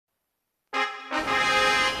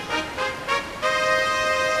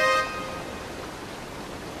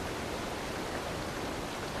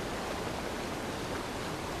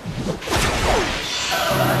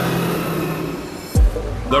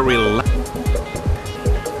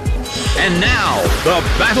And now, the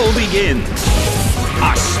battle begins.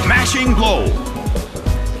 A smashing blow.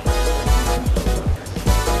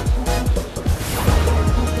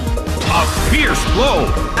 A fierce blow.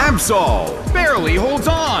 Absol barely holds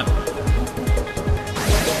on.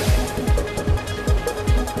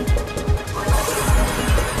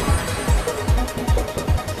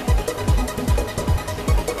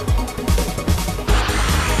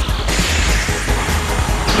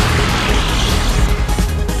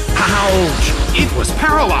 Ouch! It was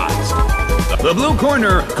paralyzed. The blue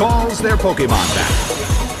corner calls their Pokémon back.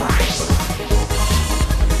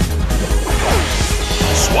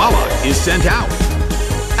 Swalot is sent out.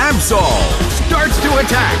 Absol starts to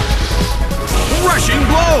attack. Rushing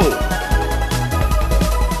blow.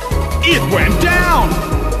 It went down.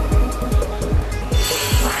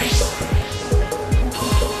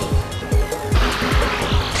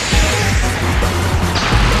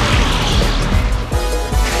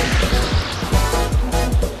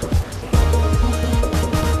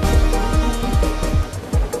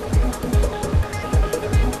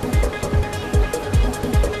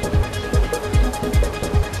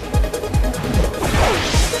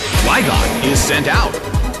 Flygon is sent out.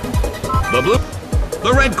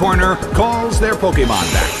 The red corner calls their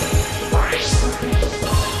Pokémon back.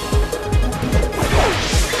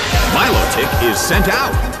 Milotic is sent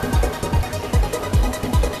out.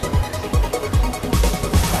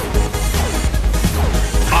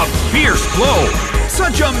 A fierce blow!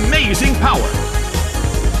 Such amazing power!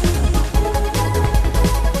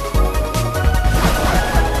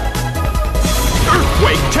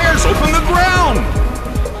 Earthquake tears open the ground!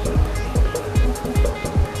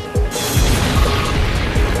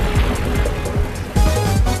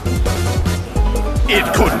 It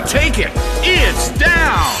couldn't take it! It's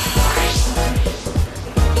down!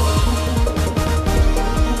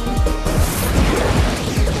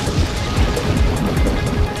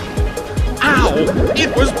 Ow!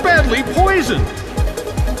 It was badly poisoned!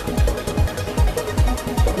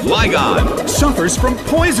 Flygon suffers from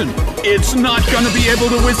poison. It's not gonna be able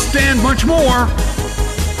to withstand much more.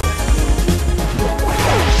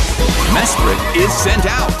 Mesprit is sent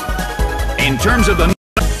out. In terms of the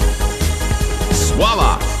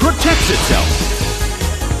Swalot protects itself.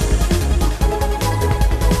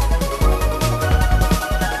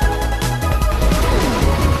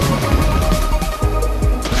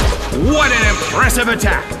 What an impressive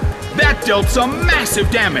attack! That dealt some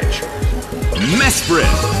massive damage.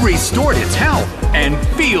 Mesprit restored its health and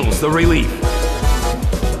feels the relief.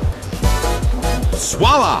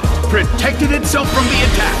 Swalot protected itself from the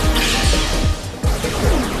attack.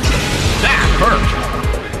 That hurt.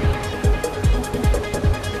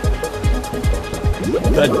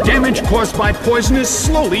 The damage caused by poison is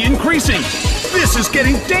slowly increasing. This is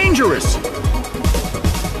getting dangerous.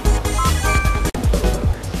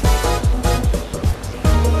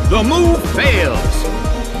 The move fails.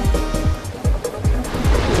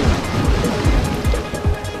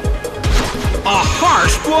 A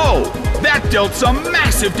harsh blow. That dealt some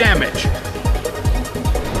massive damage.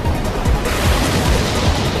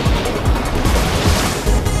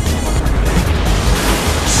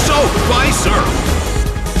 Soaked by surf.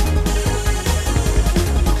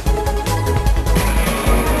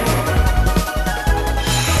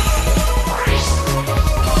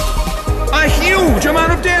 A huge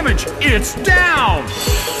amount of damage! It's down!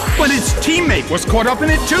 But its teammate was caught up in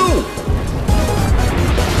it too!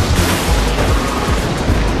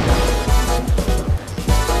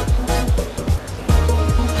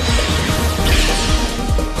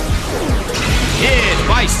 Hit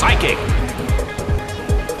by Psychic!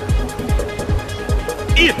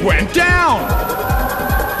 It went down!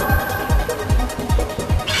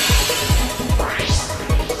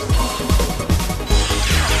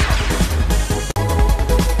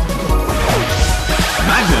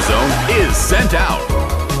 Magnezone is sent out.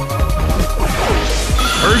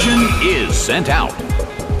 Persian is sent out.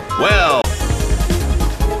 Well,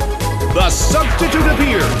 the substitute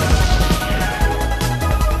appears.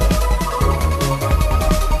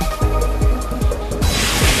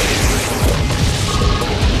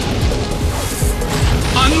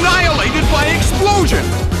 Annihilated by explosion.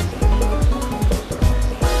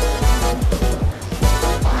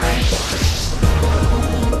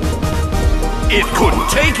 It couldn't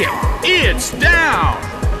take him! It's down!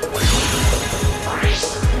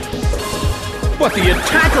 But the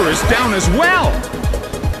attacker is down as well!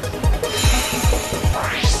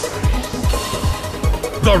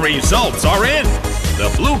 The results are in! The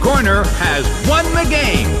blue corner has won the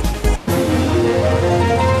game!